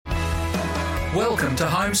Welcome to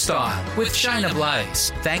Homestyle with Shayna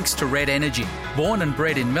Blaze. Thanks to Red Energy. Born and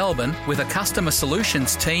bred in Melbourne with a customer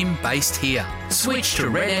solutions team based here. Switch to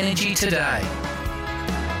Red Energy today.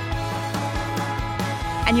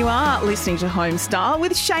 And you are listening to Homestyle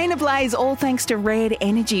with Shayna Blaze, all thanks to Red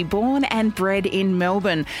Energy, born and bred in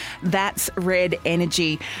Melbourne. That's Red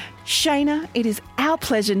Energy. Shayna, it is our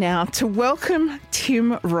pleasure now to welcome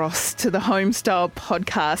Tim Ross to the Homestyle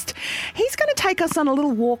podcast. He's going to take us on a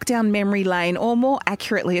little walk down memory lane, or more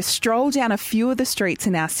accurately, a stroll down a few of the streets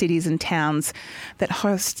in our cities and towns that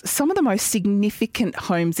host some of the most significant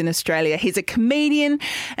homes in Australia. He's a comedian,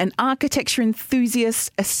 an architecture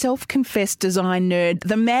enthusiast, a self-confessed design nerd,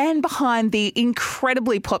 the man behind the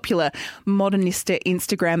incredibly popular Modernista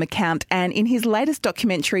Instagram account, and in his latest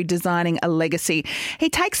documentary, Designing a Legacy, he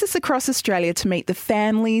takes us across Australia to meet the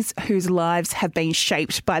families whose lives have been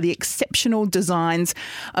shaped by the exceptional designs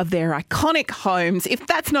of their iconic homes. If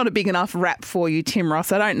that's not a big enough rap for you, Tim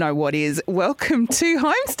Ross, I don't know what is. Welcome to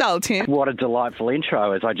Homestyle, Tim. What a delightful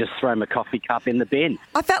intro as I just throw my coffee cup in the bin.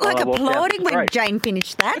 I felt like applauding when Jane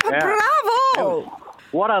finished that. Yeah. Bravo!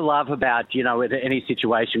 What I love about, with any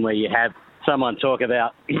situation where you have someone talk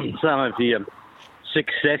about some of your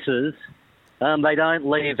successes, they don't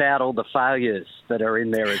leave out all the failures that are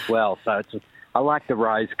in there as well. So I like the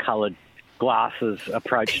rose-coloured glasses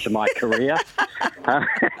approach to my career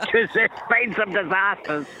because there's been some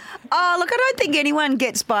disasters. Oh, look, I don't think anyone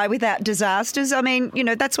gets by without disasters. I mean,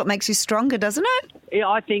 that's what makes you stronger, doesn't it? Yeah,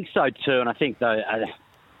 I think so too. And I think, though,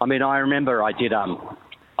 I remember I did, it was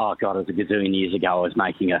a gazillion years ago, I was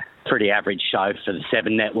making a pretty average show for the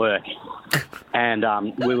Seven Network. And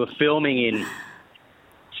we were filming in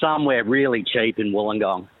somewhere really cheap in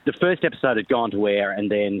Wollongong. The first episode had gone to air, and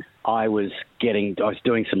then I was doing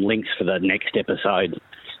some links for the next episode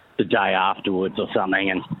the day afterwards or something,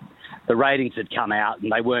 and the ratings had come out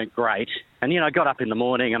and they weren't great. And, I got up in the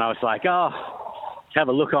morning and I was like, have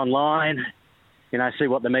a look online, see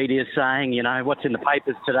what the media's saying, what's in the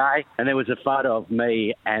papers today. And there was a photo of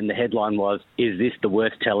me and the headline was, "Is this the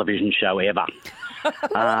worst television show ever?"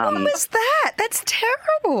 What was that? That's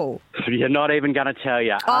terrible. You're not even going to tell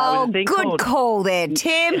you. Good call there,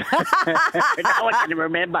 Tim. No one can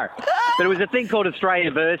remember. But it was a thing called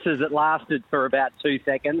Australia Versus that lasted for about 2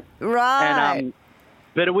 seconds. Right. And,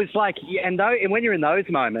 but it was like, and when you're in those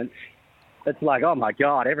moments, it's like, oh my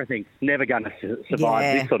God, everything's never going to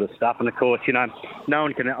survive this sort of stuff. And of course, no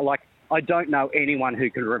one can, I don't know anyone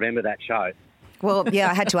who can remember that show. Well, yeah,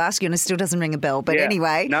 I had to ask you, and it still doesn't ring a bell. But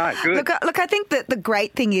anyway, no, good. Look, I think that the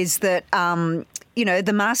great thing is that,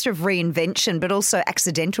 the master of reinvention, but also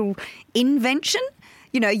accidental invention.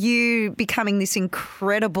 You becoming this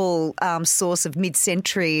incredible source of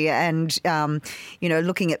mid-century and,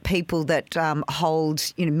 looking at people that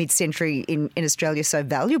hold, mid-century in Australia so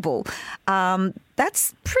valuable.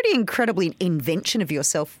 That's pretty incredible invention of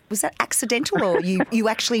yourself. Was that accidental or you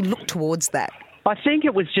actually looked towards that? I think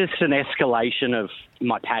it was just an escalation of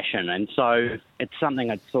my passion. And so it's something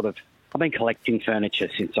I've been collecting furniture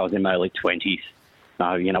since I was in my early 20s.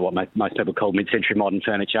 What most people call mid-century modern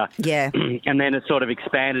furniture. Yeah. And then it sort of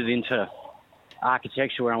expanded into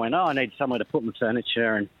architecture where I went, I need somewhere to put my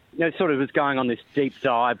furniture. And, sort of was going on this deep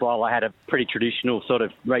dive while I had a pretty traditional sort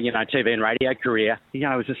of, TV and radio career. It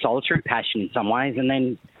was a solitary passion in some ways. And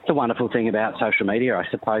then it's a wonderful thing about social media, I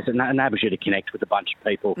suppose. It enables you to connect with a bunch of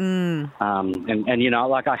people.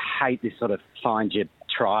 I hate this sort of find your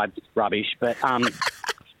tribe rubbish, but...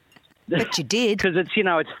 But you did. Because it's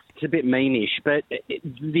a bit meanish, but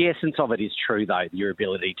the essence of it is true, though, your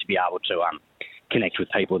ability to be able to connect with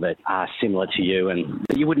people that are similar to you and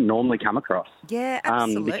that you wouldn't normally come across. Yeah,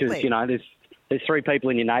 absolutely. Because, there's three people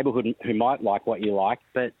in your neighbourhood who might like what you like,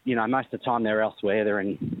 but, most of the time they're elsewhere. They're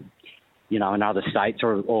in, in other states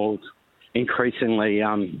or increasingly,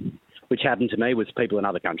 which happened to me, was people in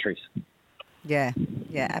other countries. Yeah,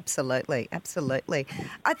 absolutely.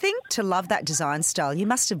 I think to love that design style, you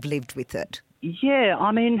must have lived with it. Yeah,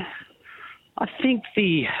 I think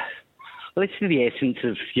the essence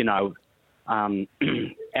of,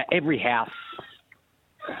 every house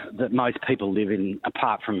that most people live in,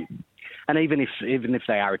 apart from, and even if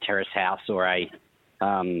they are a terrace house or a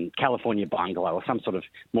California bungalow or some sort of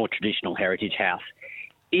more traditional heritage house,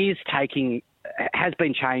 has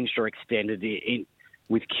been changed or extended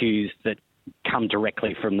with cues that come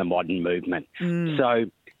directly from the modern movement. So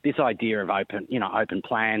this idea of open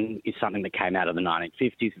plan is something that came out of the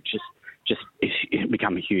 1950s, which just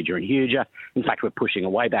become huger and huger. In fact, we're pushing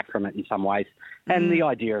away back from it in some ways. And the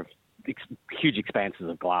idea of huge expanses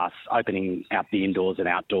of glass opening out the indoors and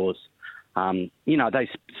outdoors, those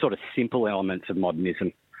sort of simple elements of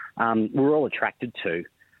modernism, we're all attracted to.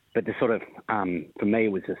 but the sort of, for me,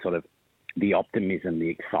 it was the sort of the optimism, the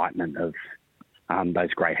excitement of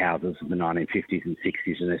those great houses of the 1950s and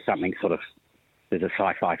 60s, and there's a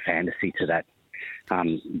sci-fi fantasy to that.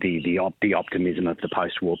 The optimism of the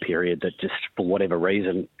post-war period that just, for whatever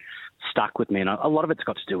reason, stuck with me. And a lot of it's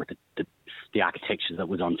got to do with the architecture that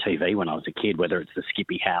was on TV when I was a kid, whether it's the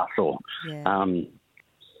Skippy House or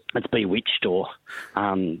it's Bewitched or,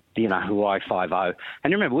 Hawaii Five-0.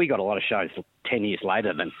 And remember, we got a lot of shows 10 years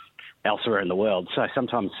later than elsewhere in the world. So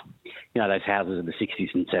sometimes, those houses in the 60s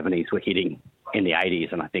and 70s were hitting in the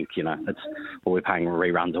 80s, and I think, we're paying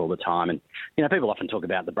reruns all the time. And, people often talk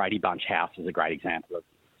about the Brady Bunch house as a great example of,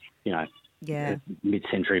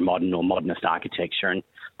 mid-century modern or modernist architecture. And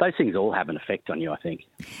those things all have an effect on you, I think.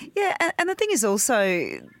 Yeah, and the thing is also,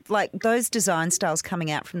 like, those design styles coming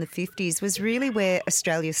out from the 50s was really where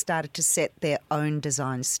Australia started to set their own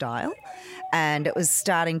design style. And it was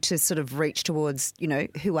starting to sort of reach towards,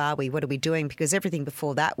 who are we, what are we doing? Because everything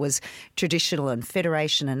before that was traditional and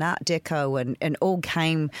Federation and Art Deco and all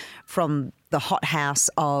came from the hothouse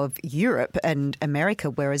of Europe and America,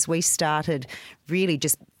 whereas we started really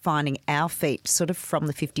just finding our feet sort of from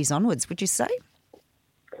the 50s onwards, would you say?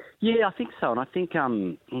 Yeah, I think so. And I think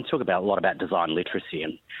we talk a lot about design literacy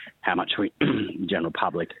and how much we, the general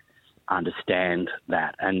public, understand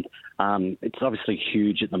that. And it's obviously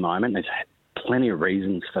huge at the moment. There's plenty of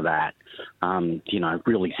reasons for that,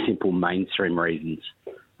 really simple mainstream reasons.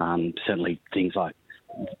 Certainly things like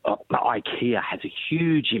IKEA has a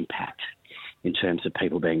huge impact in terms of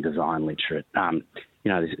people being design literate.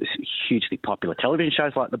 There's hugely popular television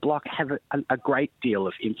shows like The Block have a great deal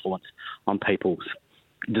of influence on people's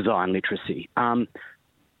design literacy.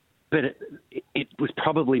 But it was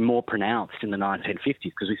probably more pronounced in the 1950s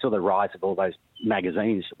because we saw the rise of all those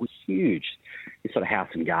magazines. It was huge. It's sort of House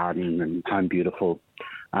and Garden and Home Beautiful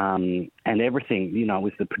and everything,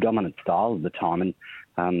 was the predominant style of the time. And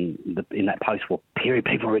in that post-war period,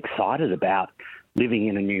 people were excited about living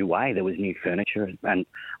in a new way. There was new furniture and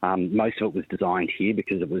most of it was designed here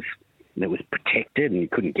because it was protected and you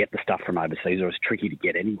couldn't get the stuff from overseas, or it was tricky to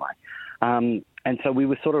get anyway. And so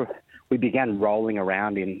we began rolling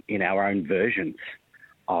around in our own versions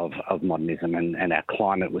of modernism, and our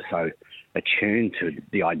climate was so attuned to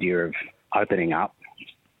the idea of opening up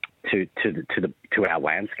to our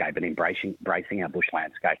landscape and embracing our bush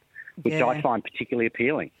landscape, which I find particularly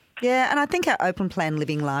appealing. Yeah, and I think our open plan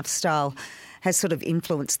living lifestyle has sort of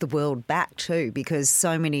influenced the world back too, because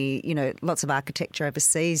so many, lots of architecture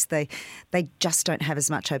overseas, they just don't have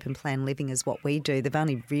as much open plan living as what we do. They've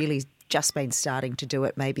only really just been starting to do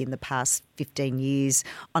it maybe in the past 15 years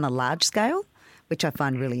on a large scale, which I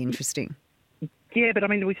find really interesting. Yeah, but I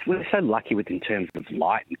mean, we're so lucky in terms of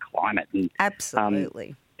light and climate. And,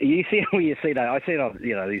 absolutely. You see that. I see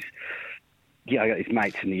it, these... I got these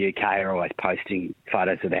mates in the UK are always posting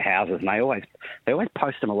photos of their houses, and they always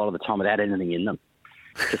post them a lot of the time without anything in them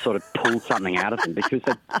to sort of pull something out of them, because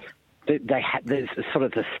there's sort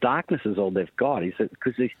of the starkness is all they've got, is that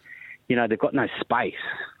because they've got no space.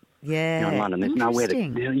 Yeah, in London, there's nowhere to.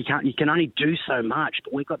 You can only do so much,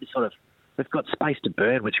 but we've got space to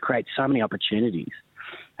bird, which creates so many opportunities,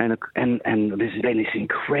 and there's been this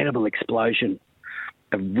incredible explosion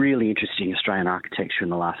of really interesting Australian architecture in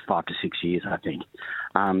the last 5 to 6 years, I think,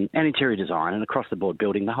 and interior design and across the board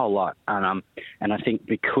building, the whole lot. And I think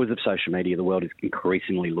because of social media, the world is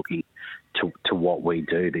increasingly looking to what we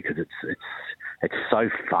do, because it's so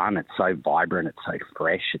fun, it's so vibrant, it's so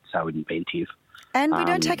fresh, it's so inventive. And we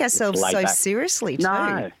don't take ourselves so seriously too.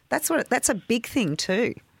 No. That's a big thing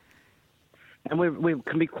too. And we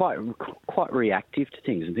can be quite reactive to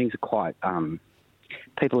things, and things are quite.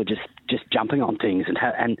 People are just jumping on things,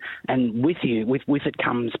 and with it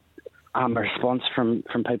comes a response from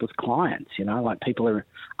people's clients. Like people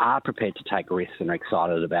are prepared to take risks and are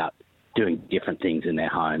excited about doing different things in their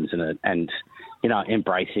homes and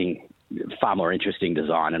embracing far more interesting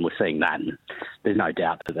design. And we're seeing that, and there's no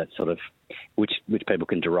doubt that sort of which people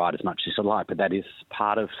can deride as much as they like, but that is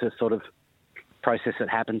part of the sort of process that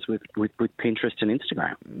happens with Pinterest and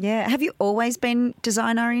Instagram. Yeah. Have you always been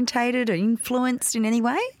design orientated or influenced in any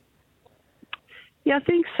way? Yeah, I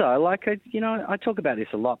think so. Like, I talk about this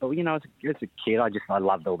a lot, but, as a kid, I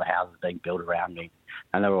loved all the houses being built around me,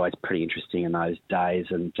 and they were always pretty interesting in those days.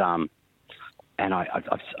 And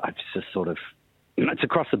I've just sort of, it's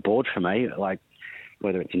across the board for me, like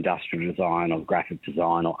whether it's industrial design or graphic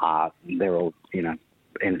design or art, they're all,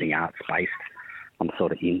 anything arts-based I'm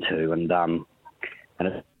sort of into. And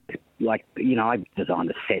it's like, I designed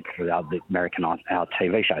the set for the American our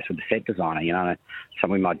TV shows with the set designer, So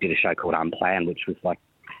we might did a show called Unplanned, which was like,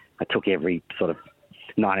 I took every sort of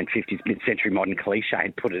 1950s mid-century modern cliche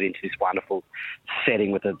and put it into this wonderful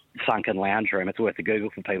setting with a sunken lounge room. It's worth a Google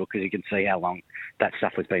for people because you can see how long that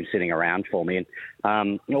stuff has been sitting around for me.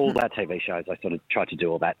 And all our TV shows, I sort of tried to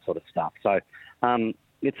do all that sort of stuff. So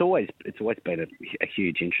it's always been a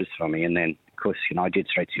huge interest for me. And then, of course, I did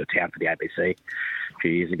Streets of Your Town for the ABC a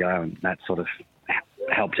few years ago, and that sort of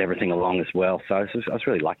helped everything along as well. So I was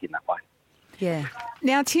really lucky in that way. Yeah.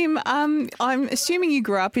 Now, Tim, I'm assuming you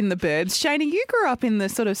grew up in the burbs. Shana, you grew up in the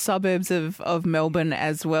sort of suburbs of Melbourne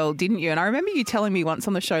as well, didn't you? And I remember you telling me once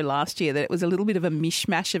on the show last year that it was a little bit of a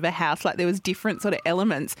mishmash of a house, like there was different sort of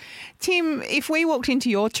elements. Tim, if we walked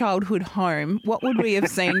into your childhood home, what would we have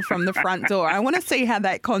seen from the front door? I want to see how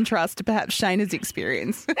that contrasts to perhaps Shana's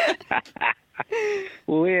experience.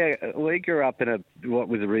 Well, we grew up in what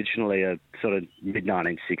was originally a sort of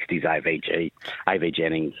mid-1960s AV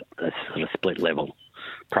Jennings, a sort of split-level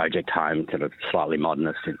project home, sort of slightly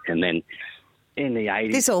modernist. And then in the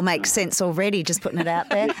 80s... This all makes sense already, just putting it out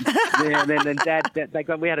there. Yeah, and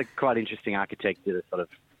then we had a quite interesting architect did a sort of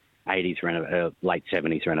 80s, late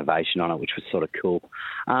 70s renovation on it, which was sort of cool.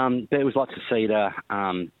 But there was lots of cedar.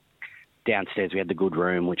 Downstairs we had the good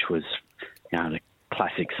room, which was, the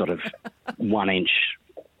classic sort of 1-inch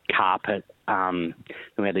carpet. And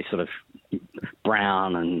we had this sort of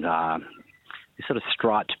brown and this sort of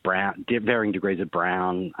striped brown, varying degrees of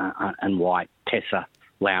brown and white Tessa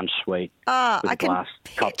lounge suite with a glass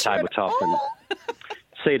top tabletop and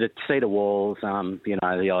cedar walls.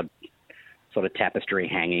 The odd sort of tapestry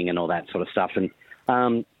hanging and all that sort of stuff. And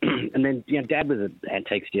then Dad was an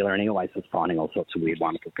antiques dealer, and he always was finding all sorts of weird,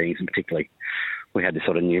 wonderful things. And particularly, we had this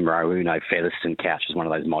sort of numero uno Featherston couch, was one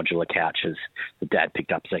of those modular couches that Dad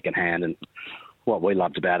picked up secondhand. And what we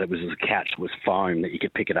loved about it was a couch that was foam that you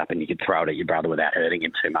could pick it up and you could throw it at your brother without hurting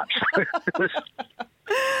him too much. So it was,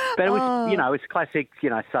 but it was, it's classic,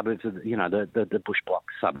 suburbs of, the bush block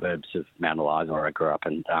suburbs of Mount Eliza where I grew up,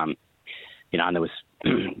 and and there was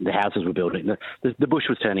the houses were building. The bush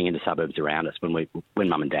was turning into suburbs around us when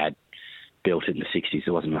Mum and Dad built it in the 60s.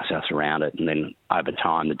 There wasn't much else around it, and then over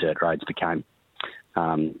time the dirt roads became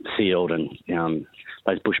sealed, and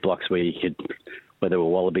those bush blocks where there were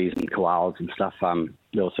wallabies and koalas and stuff,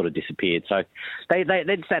 they all sort of disappeared. So they're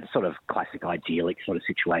that sort of classic idyllic sort of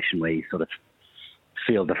situation where you sort of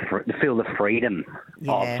feel the freedom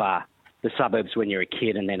of the suburbs when you're a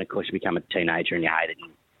kid, and then of course you become a teenager and you hate it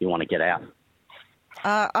and you want to get out.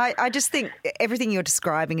 I just think everything you're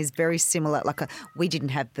describing is very similar. We didn't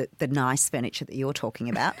have the nice furniture that you're talking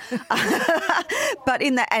about, but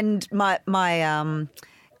my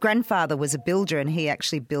grandfather was a builder, and he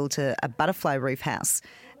actually built a butterfly roof house.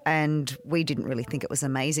 And we didn't really think it was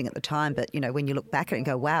amazing at the time. But, when you look back at it and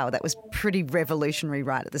go, wow, that was pretty revolutionary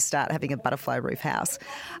right at the start, having a butterfly roof house.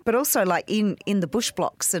 But also in the bush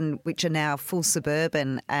blocks, and which are now full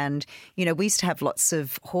suburban. And, we used to have lots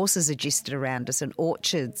of horses adjusted around us and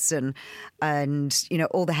orchards and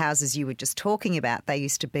all the houses you were just talking about. They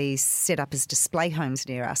used to be set up as display homes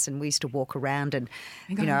near us. And we used to walk around and,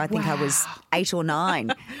 I think I was 8 or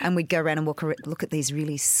 9. And we'd go around and look at these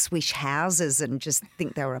really swish houses and just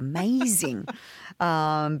think they were amazing.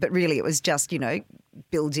 But really it was just,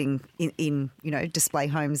 building in display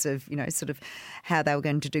homes of, sort of how they were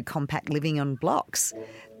going to do compact living on blocks.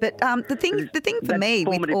 But the thing for me...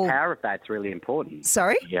 formative power of that's really important.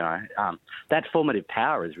 Sorry? That formative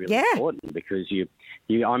power is really important because I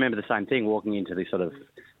remember the same thing, walking into these sort of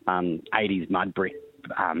 80s mud brick,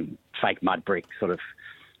 fake mud brick sort of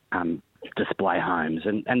display homes,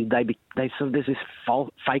 and they sort of, there's this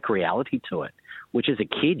fake reality to it, which as a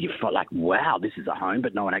kid you felt like, wow, this is a home,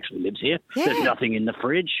 but no one actually lives here. Yeah. There's nothing in the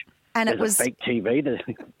fridge. And there's a fake TV.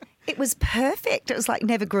 It was perfect. It was like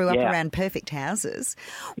never grew up around perfect houses.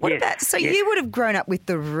 You would have grown up with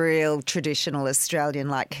the real traditional Australian,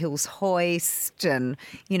 like Hills hoist and,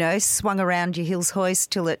 swung around your Hills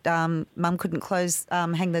hoist till it Mum couldn't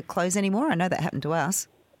hang the clothes anymore. I know that happened to us.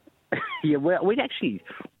 Yeah, well, we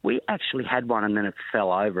actually had one, and then it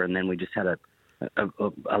fell over, and then we just had a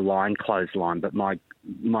clothesline. But my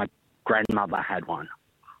grandmother had one,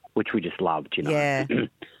 which we just loved, Yeah.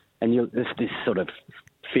 And there's this sort of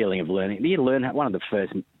feeling of learning. You learn one of the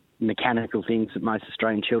first mechanical things that most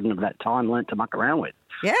Australian children of that time learnt to muck around with.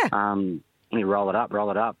 Yeah. You roll it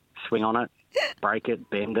up, swing on it, break it,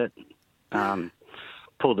 bend it,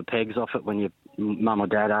 pull the pegs off it when your mum or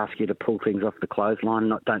dad ask you to pull things off the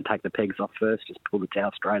clothesline. Don't take the pegs off first, just pull the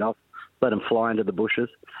towel straight off, let them fly into the bushes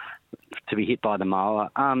to be hit by the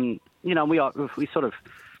mower.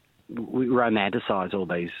 We romanticise all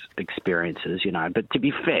these experiences, but to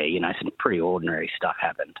be fair, some pretty ordinary stuff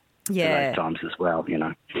happened. those times as well, you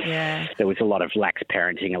know. Yeah. There was a lot of lax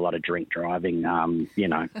parenting, a lot of drink driving, you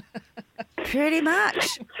know. Pretty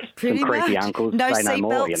much. Some creepy uncles, no say no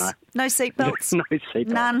more, belts. you know. No seatbelts. No seatbelts,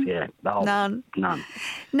 None. yeah. None. None.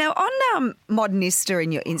 Now, on Modernista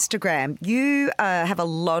in your Instagram, you have a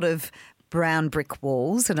lot of brown brick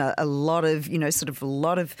walls and a lot of, you know, sort of a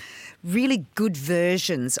lot of really good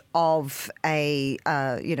versions of a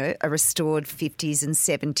restored 50s and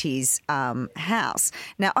 70s house.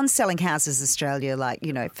 Now, on Selling Houses Australia, like,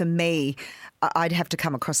 you know, for me, I'd have to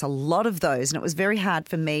come across a lot of those, and it was very hard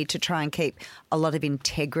for me to try and keep a lot of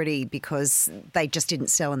integrity because they just didn't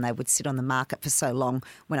sell and they would sit on the market for so long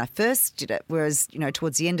when I first did it. Whereas, you know,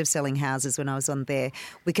 towards the end of Selling Houses, when I was on there,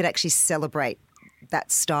 we could actually celebrate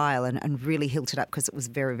that style and really hilt it up because it was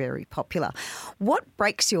very, very popular. What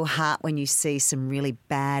breaks your heart when you see some really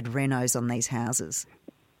bad renos on these houses?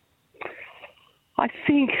 I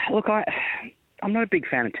think, look, I'm not a big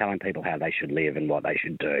fan of telling people how they should live and what they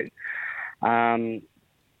should do.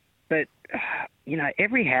 But, you know,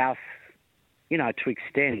 every house, you know, to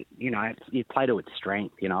extent, you know, you play to its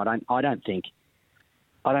strength. You know, I don't think,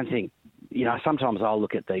 you know, sometimes I'll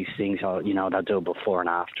look at these things, you know, they'll do a before and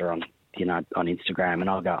after on, you know, on Instagram, and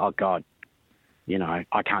I'll go, oh God, you know,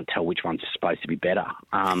 I can't tell which one's supposed to be better.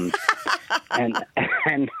 And I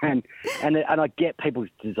get people's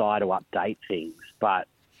desire to update things, but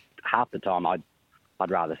half the time I'd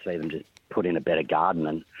rather see them just put in a better garden.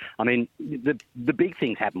 And I mean, the big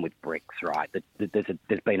things happen with bricks, right? There's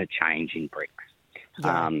been a change in bricks.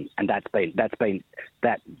 Yeah. And that's been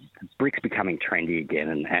bricks becoming trendy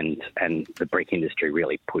again, and the brick industry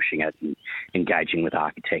really pushing it and engaging with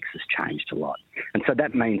architects has changed a lot. And so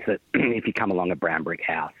that means that if you come along a brown brick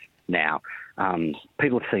house now,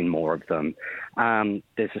 people have seen more of them.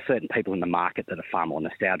 There's a certain people in the market that are far more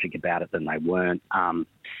nostalgic about it than they weren't.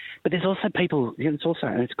 But there's also people, and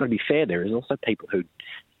it's got to be fair, there is also people who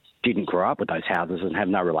didn't grow up with those houses and have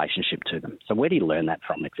no relationship to them. So where do you learn that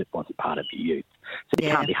from if it wasn't part of your youth? So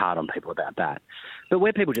you can't be hard on people about that. But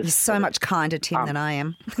where people just... You're so much kinder, Tim, than I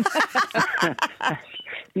am.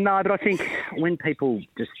 No, but I think when people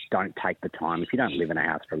just don't take the time, if you don't live in a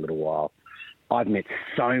house for a little while, I've met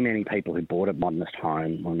so many people who bought a modernist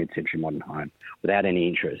home or a mid-century modern home without any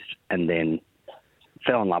interest and then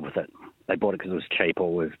fell in love with it. They bought it because it was cheap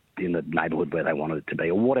or was in the neighbourhood where they wanted it to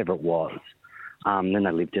be or whatever it was. Then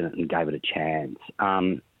they lived in it and gave it a chance.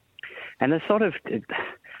 And there's sort of, you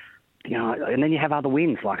know, and then you have other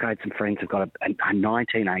wins. Like I had some friends who've got a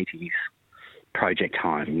 1980s project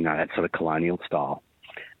home, you know, that sort of colonial style.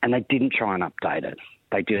 And they didn't try and update it.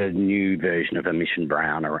 They did a new version of a Mission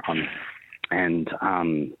Brown and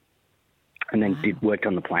then worked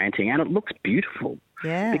on the planting. And it looks beautiful.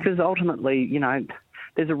 Yeah. Because ultimately, you know,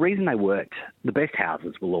 there's a reason they worked. The best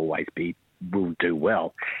houses will do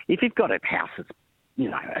well. If you've got a house that's, you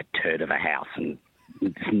know, a turd of a house and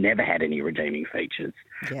it's never had any redeeming features,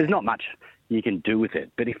 there's not much you can do with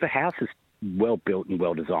it. But if the house is well built and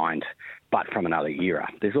well designed, but from another era,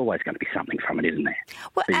 there's always going to be something from it, isn't there?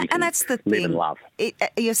 Well, that and that's the live thing. And love.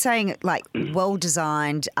 You're saying like well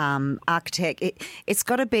designed architect. It's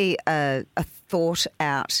got to be a thought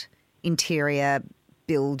out interior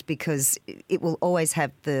build because it will always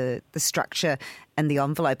have the structure and the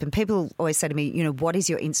envelope. And people always say to me, you know, what is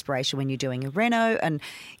your inspiration when you're doing a reno? And,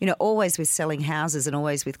 you know, always with selling houses and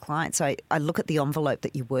always with clients, I look at the envelope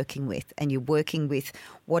that you're working with and you're working with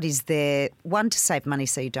what is there, one, to save money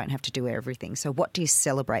so you don't have to do everything. So what do you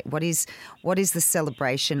celebrate? What is the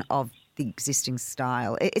celebration of the existing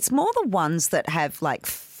style? It's more the ones that have like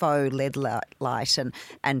faux LED light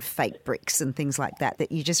and fake bricks and things like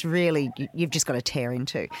that you just really, you've just got to tear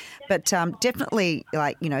into. But definitely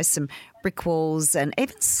like, you know, some brick walls and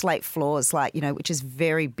even slate floors, like, you know, which is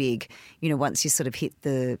very big, you know, once you sort of hit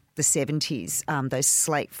the 70s, those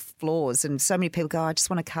slate floors. And so many people go, I just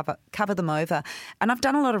want to cover them over. And I've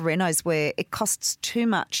done a lot of renos where it costs too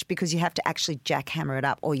much because you have to actually jackhammer it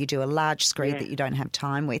up or you do a large screed that you don't have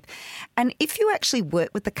time with. And if you actually work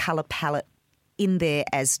with the colour palette in there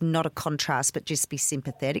as not a contrast but just be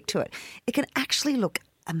sympathetic to it, it can actually look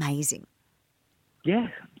amazing. Yeah.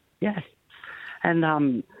 And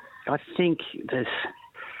I think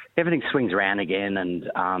everything swings around again, and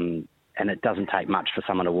it doesn't take much for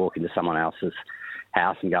someone to walk into someone else's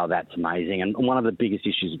house and go, oh, that's amazing. And one of the biggest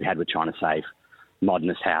issues we've had with trying to save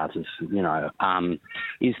modernist houses, you know,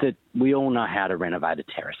 is that we all know how to renovate a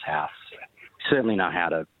terrace house. We certainly know how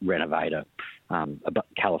to renovate a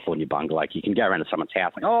California bungalow. You can go around to someone's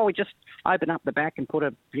house like, oh, we just open up the back and put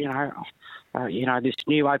this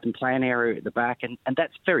new open plan area at the back, and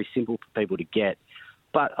that's very simple for people to get.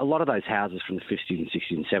 But a lot of those houses from the 50s and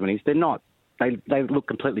 60s and 70s, they're not they look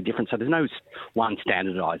completely different. So there's no one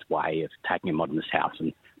standardised way of taking a modernist house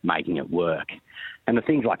and making it work. And the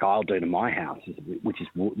things like I'll do to my house, which is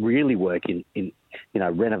really work in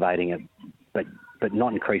renovating it, but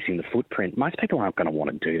not increasing the footprint. Most people aren't going to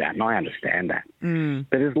want to do that, and I understand that.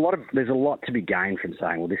 But there's a lot to be gained from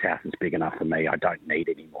saying, well, this house is big enough for me. I don't need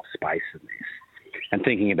any more space than this. And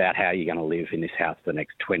thinking about how you're going to live in this house for the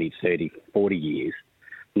next 20, 30, 40 years,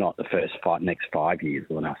 not the next 5 years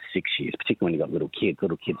or the next 6 years, particularly when you've got little kids.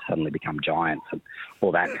 Little kids suddenly become giants and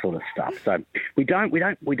all that sort of stuff. So we're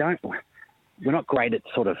not great at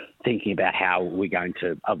sort of thinking about how we're going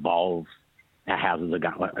to evolve. Our houses are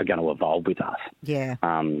going to evolve with us. Yeah.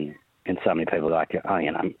 And so many people are like,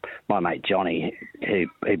 my mate Johnny, who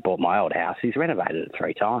bought my old house, he's renovated it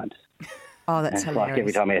 3 times. Oh, that's and it's hilarious. like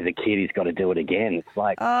every time he has a kid, he's got to do it again. It's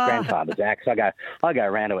like grandfather's axe. I go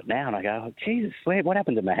around to it now and I go, oh, Jesus, what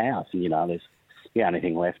happened to my house? And, there's the only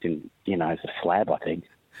thing left is a slab, I think.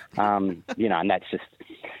 And that's just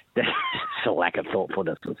a lack of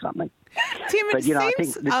thoughtfulness or something. Tim, but, I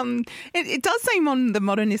think it does seem on the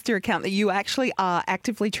Modernista account that you actually are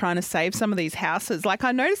actively trying to save some of these houses. Like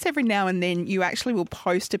I notice every now and then you actually will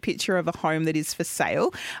post a picture of a home that is for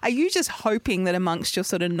sale. Are you just hoping that amongst your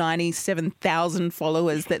sort of 97,000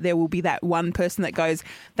 followers that there will be that one person that goes,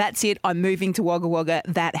 that's it, I'm moving to Wagga Wagga,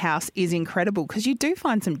 that house is incredible? Because you do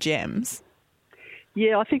find some gems.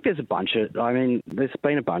 Yeah, I think there's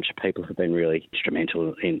been a bunch of people who've been really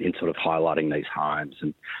instrumental in sort of highlighting these homes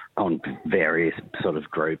and on various sort of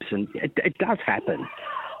groups, and it does happen.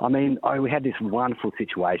 We had this wonderful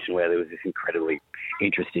situation where there was this incredibly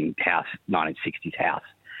interesting house, 1960s house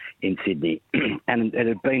in Sydney, and it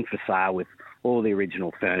had been for sale with all the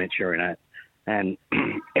original furniture in it, and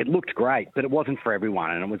it looked great, but it wasn't for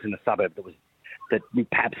everyone, and it was in a suburb that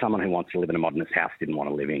perhaps someone who wants to live in a modernist house didn't want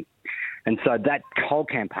to live in. And so that whole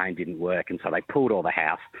campaign didn't work, and so they pulled all the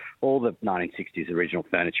 1960s original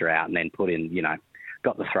furniture out, and then put in,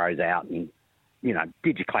 got the throws out and,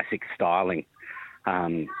 did your classic styling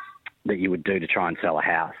that you would do to try and sell a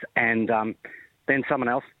house. And then someone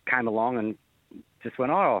else came along and just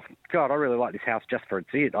went, oh, God, I really like this house just for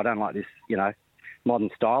it. I don't like this,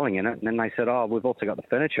 modern styling in it. And then they said, oh, we've also got the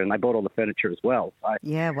furniture, and they bought all the furniture as well. So,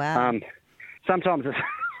 yeah, wow. Sometimes it's,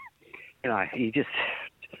 you just...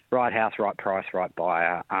 right house, right price, right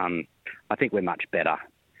buyer. I think we're much better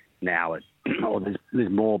now. There's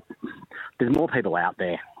more people out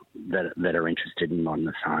there that are interested in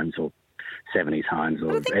modernist homes or 70s homes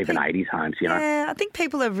or even 80s homes. Yeah, I think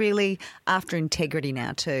people are really after integrity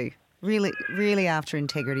now too. Really, really after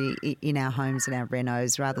integrity in our homes and our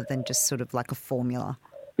renos, rather than just sort of like a formula.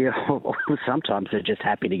 Yeah, well, sometimes they're just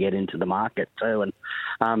happy to get into the market too,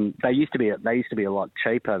 and they used to be a lot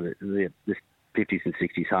cheaper. This 50s and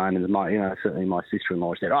 60s home, and certainly my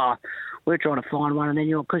sister-in-law said, "Oh, we're trying to find one, and then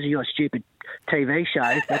because of your stupid TV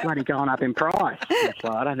shows, they're bloody going up in price."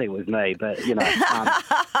 Well, I don't think it was me, but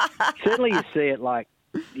certainly you see it. Like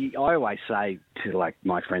I always say to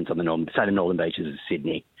my friends on the northern beaches of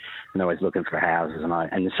Sydney, and they're always looking for houses, and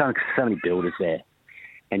there's so many builders there,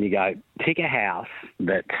 and you go pick a house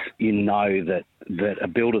that that a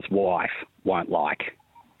builder's wife won't like.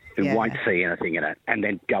 Who won't see anything in it, and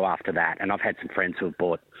then go after that. And I've had some friends who have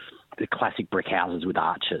bought the classic brick houses with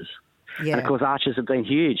arches. Yeah. And, of course, arches have been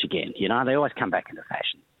huge again. They always come back into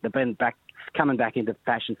fashion. They've been coming back into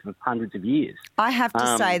fashion for hundreds of years. I have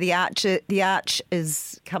to say the arch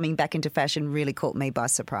is coming back into fashion really caught me by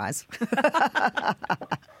surprise.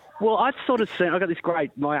 Well, I've sort of seen, I've got this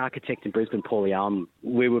my architect in Brisbane, Paulie Alm,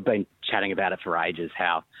 we've been chatting about it for ages,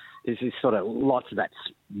 how there's this sort of lots of that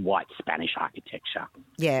white Spanish architecture.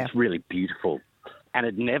 Yeah. It's really beautiful. And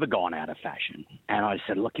it had never gone out of fashion. And I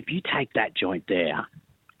said, look, if you take that joint there,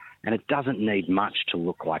 and it doesn't need much to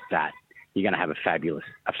look like that, you're going to have a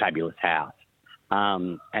fabulous house.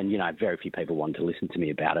 And, very few people wanted to listen to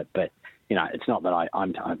me about it. But, it's not that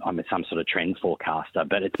I'm some sort of trend forecaster,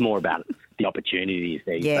 but it's more about the opportunities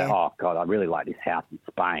there. You say, oh, God, I really like this house in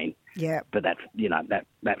Spain. Yeah. But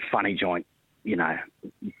that funny joint,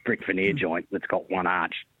 brick veneer joint that's got one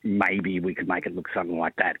arch, maybe we could make it look something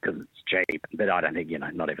like that because it's cheap. But I don't think,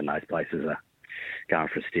 not even those places are going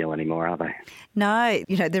for a steal anymore, are they? No,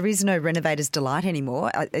 there is no renovator's delight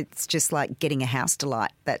anymore. It's just like getting a house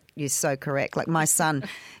delight. That you're so correct. Like my son,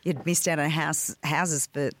 you'd missed out on houses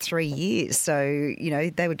for 3 years. So,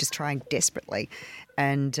 they were just trying desperately.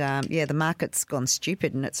 And, the market's gone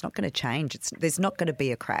stupid and it's not going to change. There's not going to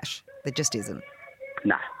be a crash. There just isn't.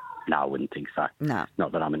 No, I wouldn't think so. No.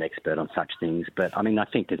 Not that I'm an expert on such things. But, I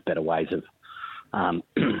think there's better ways of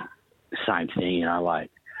same thing, like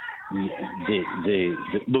the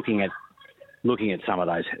looking at looking at some of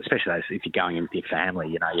those, especially those if you're going in with your family,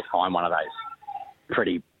 you find one of those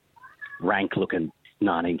pretty rank-looking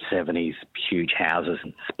 1970s huge houses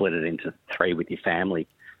and split it into 3 with your family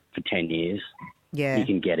for 10 years. Yeah. You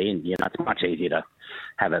can get in. It's much easier to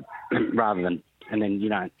have it rather than, and then,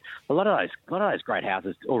 a lot of those great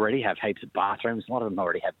houses already have heaps of bathrooms. A lot of them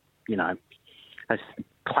already have, those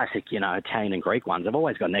classic, Italian and Greek ones. They've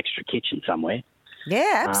always got an extra kitchen somewhere.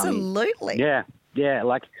 Yeah, absolutely. Yeah,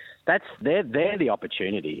 like they're the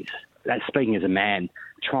opportunities. That's speaking as a man,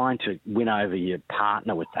 trying to win over your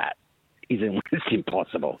partner with that it's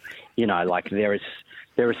impossible. Like there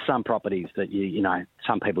are some properties that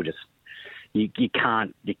some people just you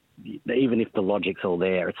can't even if the logic's all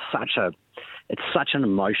there. It's such an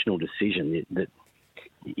emotional decision that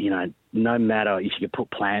no matter if you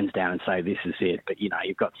put plans down and say this is it, but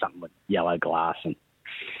you've got something with yellow glass and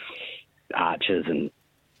arches and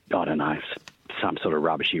I don't know, some sort of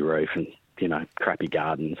rubbishy roof and crappy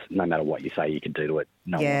gardens. No matter what you say you can do to it,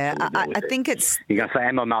 no one wants to live with it. think it's... You're going to say,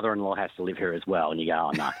 and my mother-in-law has to live here as well, and you go,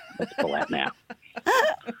 oh no, let's pull out now.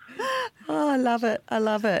 Oh, I love it. I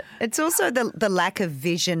love it. It's also the lack of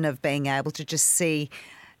vision of being able to just see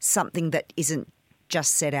something that isn't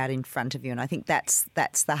just set out in front of you. And I think that's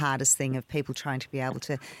the hardest thing of people trying to be able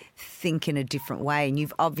to think in a different way. And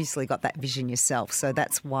you've obviously got that vision yourself. So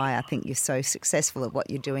that's why I think you're so successful at what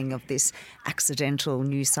you're doing of this accidental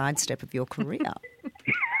new sidestep of your career.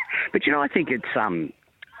 But, I think it's,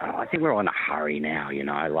 I think we're all in a hurry now,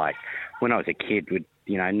 like when I was a kid,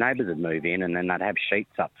 neighbours would move in and then they'd have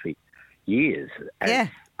sheets up for years as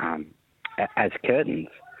curtains.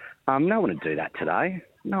 No one would do that today.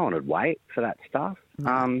 No one would wait for that stuff.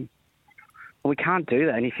 We can't do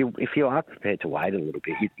that. And if you are prepared to wait a little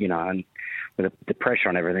bit, and with the pressure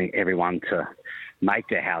on everyone to make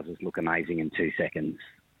their houses look amazing in 2 seconds,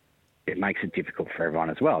 it makes it difficult for everyone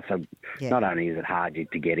as well. So not only is it hard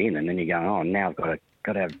to get in, and then you go, oh, now I've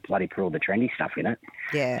got to have bloody put all the trendy stuff in it.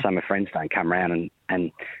 Yeah. So my friends don't come around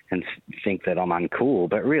and think that I'm uncool.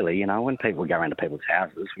 But really, when people go around to people's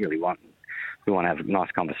houses, we want to have a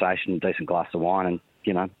nice conversation, a decent glass of wine, and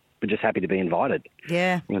we're just happy to be invited.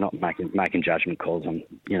 Yeah. We're not making judgment calls on,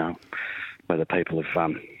 whether people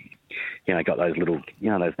have, got those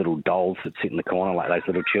little dolls that sit in the corner like those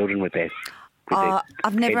little children with their...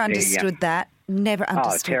 I've never understood that. Never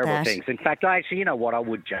understood terrible that. Things. In fact, actually, I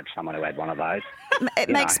would judge someone who had one of those. It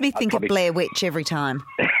makes me think of Blair Witch every time.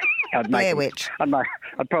 Blair Witch.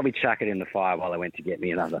 I'd probably chuck it in the fire while I went to get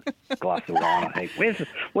me another glass of wine. I think,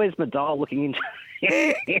 where's my doll looking into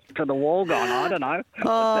the wall gone? I don't know. What's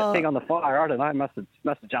that thing on the fire? I don't know.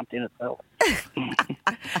 Must have jumped in itself.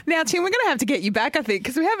 Now, Tim, we're going to have to get you back, I think,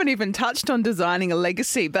 because we haven't even touched on designing a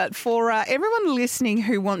legacy. But for everyone listening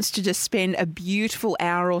who wants to just spend a beautiful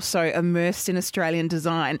hour or so immersed in Australian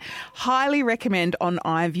design, highly recommend on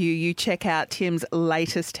iView you check out Tim's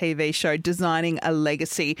latest TV show, Designing a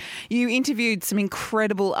Legacy. You interviewed some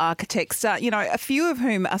incredible architects, a few of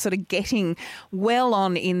whom are sort of getting well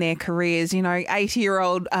on in their careers,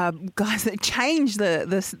 80-year-old guys that changed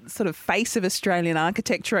the sort of face of Australian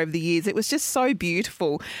architecture over the years. It was just so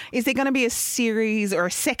beautiful. Is there going to be a series or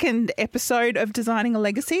a second episode of Designing a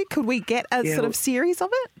Legacy? Could we get a sort of series of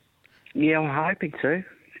it? Yeah, I'm hoping to.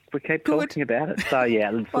 We keep talking about it. So,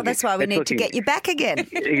 yeah. Well, that's why we need to get you back again.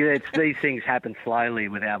 These things happen slowly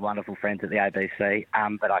with our wonderful friends at the ABC,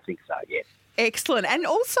 but I think so, yes. Excellent. And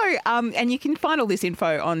also, and you can find all this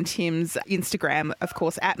info on Tim's Instagram, of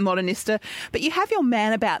course, at Modernista. But you have your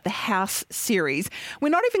Man About the House series. We're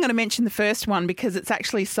not even going to mention the first one because it's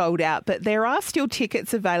actually sold out, but there are still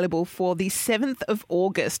tickets available for the 7th of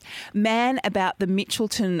August. Man About the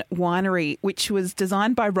Mitchelton Winery, which was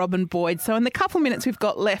designed by Robin Boyd. So in the couple minutes we've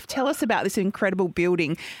got left, tell us about this incredible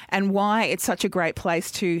building and why it's such a great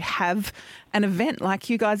place to have an event like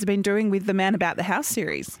you guys have been doing with the Man About the House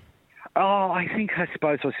series. Oh, I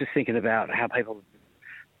suppose I was just thinking about how people,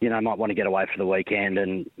 might want to get away for the weekend.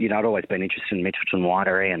 And, I'd always been interested in Mitchelton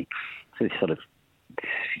Winery and this sort of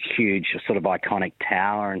huge, sort of iconic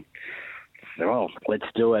tower. And, let's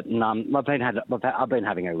do it. And I've been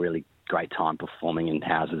having a really great time performing in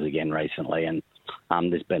houses again recently. And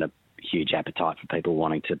there's been a huge appetite for people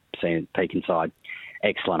wanting to see peek inside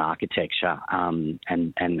excellent architecture and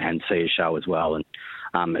see a show as well.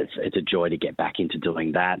 And it's a joy to get back into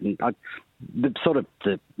doing that. And most of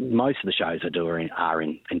the shows I do are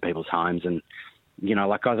in people's homes. And,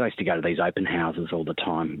 I used to go to these open houses all the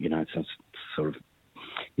time, so sort of,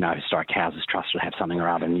 Historic Houses Trust would have something or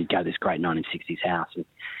other, and you'd go to this great 1960s house and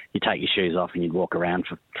you'd take your shoes off and you'd walk around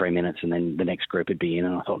for 3 minutes and then the next group would be in.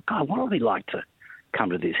 And I thought, God, what would we like to come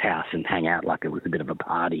to this house and hang out like it was a bit of a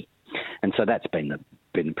party? And so that's been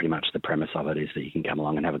been pretty much the premise of it, is that you can come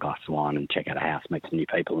along and have a glass of wine and check out a house, meet some new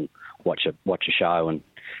people, and watch a show. And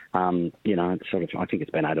it's sort of, I think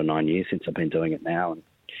it's been 8 or 9 years since I've been doing it now, and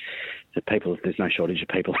there's no shortage of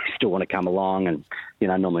people who still want to come along. And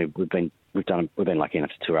normally we've been lucky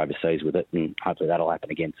enough to tour overseas with it, and hopefully that'll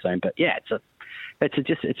happen again soon. But yeah,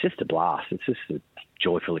 it's just a blast. It's just a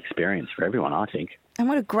joyful experience for everyone, I think. And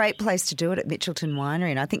what a great place to do it at Mitchelton Winery.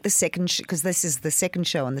 And I think because this is the second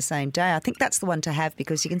show on the same day, I think that's the one to have,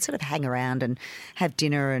 because you can sort of hang around and have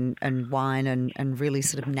dinner and wine and really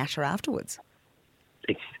sort of natter afterwards.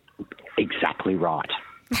 It's exactly right.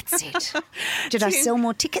 That's it. Did I sell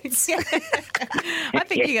more tickets? I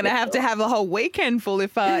think you're going to have a whole weekend full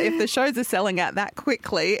if the shows are selling out that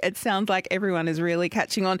quickly. It sounds like everyone is really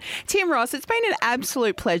catching on. Tim Ross, it's been an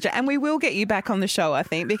absolute pleasure, and we will get you back on the show, I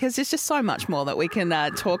think, because there's just so much more that we can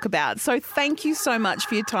talk about. So thank you so much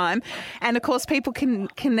for your time. And, of course, people can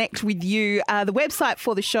connect with you. The website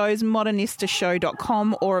for the show is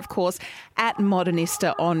modernistashow.com, or, of course, at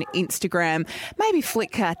Modernista on Instagram. Maybe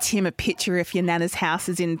flick Tim a picture if your nana's house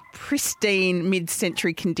is in pristine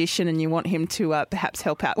mid-century condition and you want him to perhaps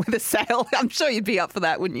help out with a sale. I'm sure you'd be up for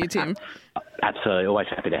that, wouldn't you, Tim? Absolutely. Always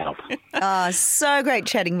happy to help. So great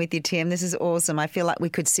chatting with you, Tim. This is awesome. I feel like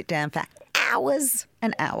we could sit down for hours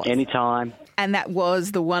and hours. Anytime. And that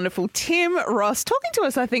was the wonderful Tim Ross talking to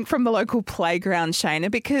us, I think, from the local playground,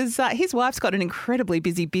 Shayna, because his wife's got an incredibly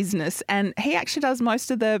busy business and he actually does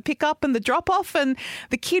most of the pick-up and the drop-off and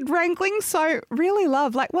the kid wrangling. So really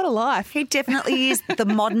what a life. He definitely is the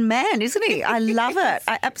modern man, isn't he? I love it.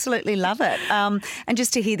 I absolutely love it. And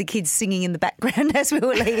just to hear the kids singing in the background as we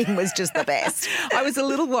were leaving was just the best. I was a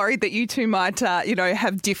little worried that you two might,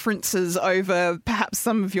 have differences over perhaps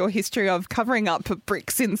some of your history of covering up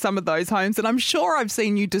bricks in some of those homes. And I'm sure I've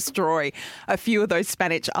seen you destroy a few of those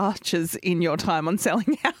Spanish arches in your time on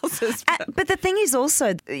selling houses. But the thing is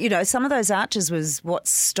also, some of those arches was what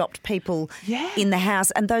stopped people in the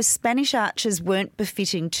house, and those Spanish arches weren't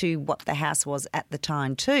befitting to what the house was at the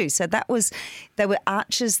time too. So they were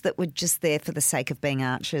arches that were just there for the sake of being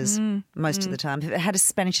arches most of the time. If it had a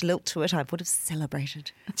Spanish lilt to it, I would have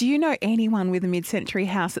celebrated. Do you know anyone with a mid-century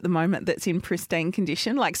house at the moment that's in pristine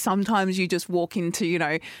condition? Like sometimes you just walk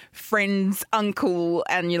into, friends, uncle,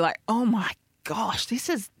 and you're like, oh my gosh, this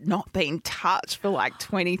has not been touched for like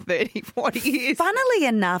 20, 30, 40 years. Funnily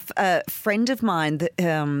enough, a friend of mine,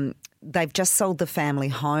 they've just sold the family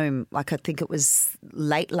home, I think it was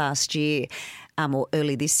late last year or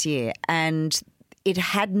early this year, and it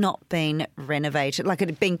had not been renovated. It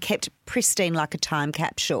had been kept pristine like a time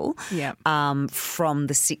capsule from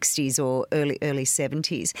the 60s or early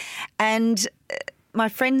 70s. And my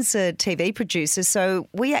friend's a TV producer, so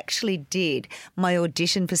we actually did my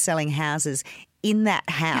audition for selling houses in that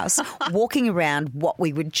house, walking around what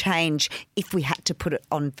we would change if we had to put it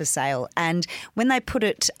on for sale. And when they put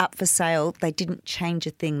it up for sale, they didn't change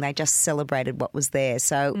a thing. They just celebrated what was there.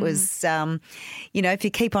 So it was, if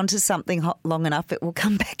you keep onto something long enough, it will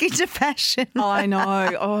come back into fashion. Oh, I know.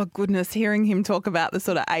 Oh, goodness. Hearing him talk about the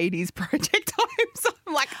sort of 80s project homes,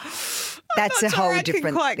 I'm like, that's a whole different thing. I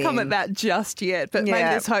can't quite comment that just yet, but maybe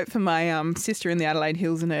there's hope for my sister in the Adelaide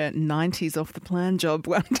Hills in her 90s off the plan job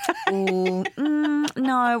one day.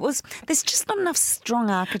 No, there's just not enough strong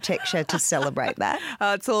architecture to celebrate that.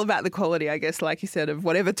 It's all about the quality, I guess, like you said, of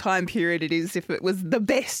whatever time period it is, if it was the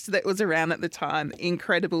best that was around at the time.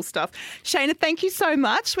 Incredible stuff. Shayna, thank you so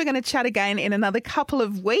much. We're going to chat again in another couple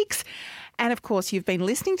of weeks. And, of course, you've been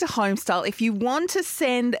listening to Homestyle. If you want to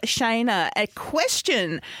send Shayna a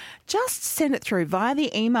question, just send it through via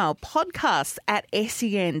the email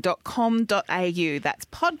podcasts@sen.com.au. That's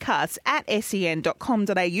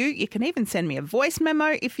podcasts@sen.com.au. You can even send me a voice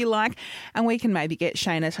memo if you like, and we can maybe get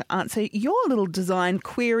Shayna to answer your little design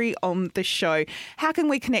query on the show. How can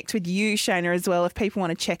we connect with you, Shayna, as well, if people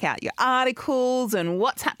want to check out your articles and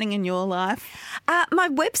what's happening in your life? My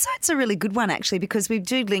website's a really good one, actually, because we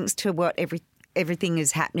do links to what everything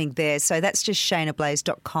is happening there. So that's just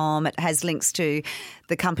shaynablaze.com. It has links to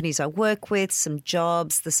the companies I work with, some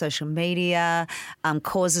jobs, the social media,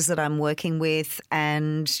 causes that I'm working with,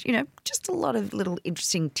 and, just a lot of little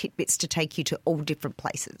interesting tidbits to take you to all different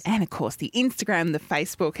places. And, of course, the Instagram, the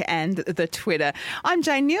Facebook and the Twitter. I'm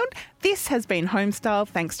Jane Neal. This has been Homestyle,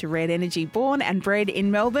 thanks to Red Energy, born and bred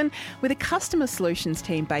in Melbourne, with a customer solutions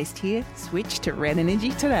team based here. Switch to Red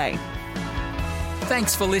Energy today.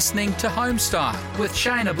 Thanks for listening to Homestyle with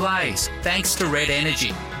Shayna Blaze. Thanks to Red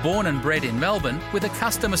Energy, born and bred in Melbourne, with a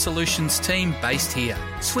customer solutions team based here.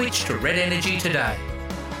 Switch to Red Energy today.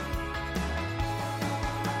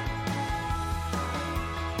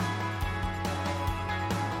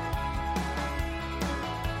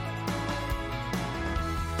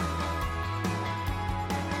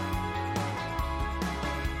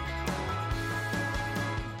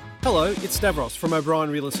 Hello, it's Stavros from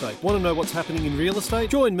O'Brien Real Estate. Want to know what's happening in real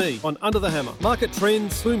estate? Join me on Under the Hammer. Market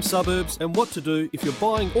trends, boom suburbs, and what to do if you're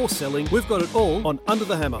buying or selling. We've got it all on Under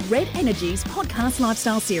the Hammer. Red Energy's podcast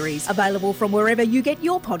lifestyle series, available from wherever you get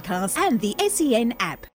your podcasts and the SEN app.